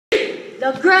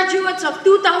The graduates of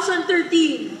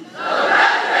 2013.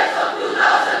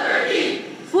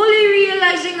 Fully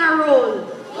realizing our role.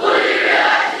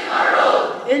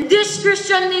 In this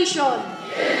Christian nation.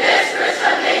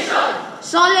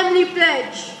 Solemnly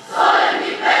pledge.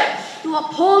 To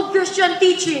uphold Christian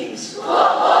teachings.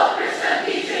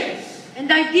 And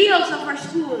ideals of our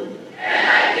school.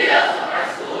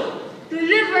 To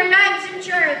live our lives in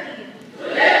charity.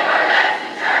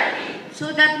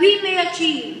 So that we may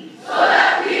achieve.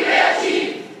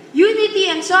 Unity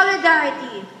and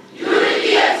solidarity.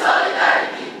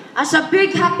 As a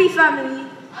big happy family.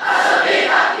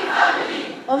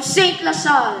 Of Saint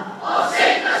LaSalle.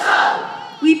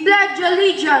 We pledge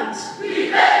allegiance.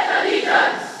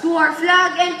 To our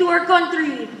flag and to our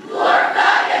country.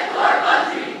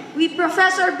 We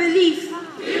profess our belief.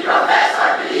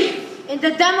 In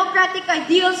the democratic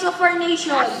ideals of our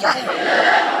nation.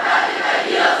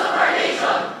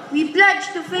 We pledge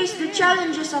to face the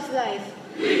challenges of life.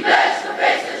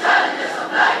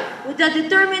 With the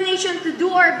determination to do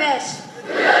our best.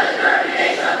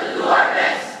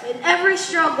 In every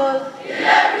struggle.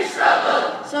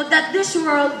 So that this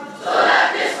world.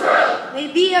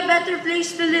 May be a better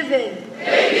place to live in.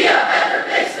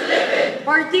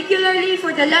 Particularly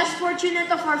for the less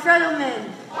fortunate of our fellow men.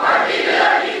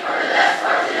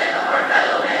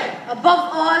 Above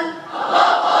all,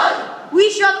 we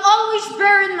shall always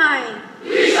bear in mind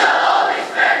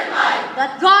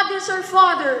that God is our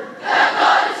Father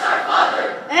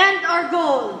and our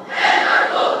goal.